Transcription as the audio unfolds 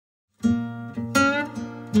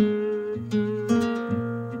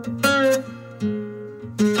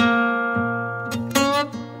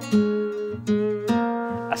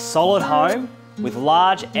solid home with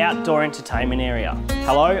large outdoor entertainment area.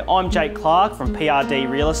 Hello, I'm Jake Clark from PRD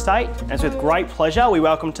Real Estate, and it's with great pleasure we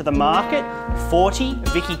welcome to the market 40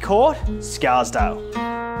 Vicki Court, Scarsdale.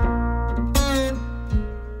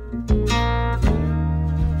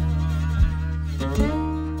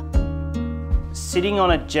 Sitting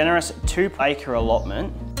on a generous 2-acre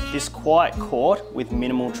allotment, this quiet court with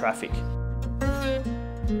minimal traffic.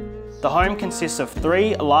 The home consists of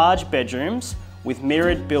 3 large bedrooms with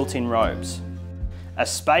mirrored built-in robes, a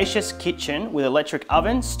spacious kitchen with electric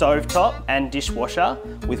oven, stovetop and dishwasher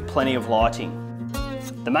with plenty of lighting.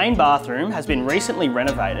 The main bathroom has been recently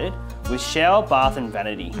renovated with shower, bath and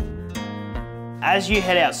vanity. As you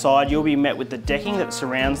head outside, you'll be met with the decking that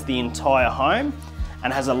surrounds the entire home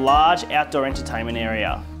and has a large outdoor entertainment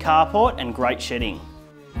area, carport and great shedding.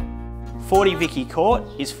 40 Vicki Court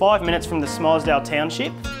is 5 minutes from the Scarsdale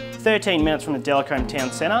Township, 13 minutes from the Delacombe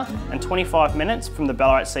Town Centre and 25 minutes from the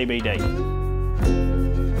Ballarat CBD.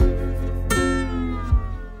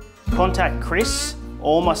 Contact Chris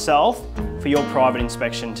or myself for your private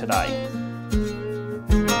inspection today.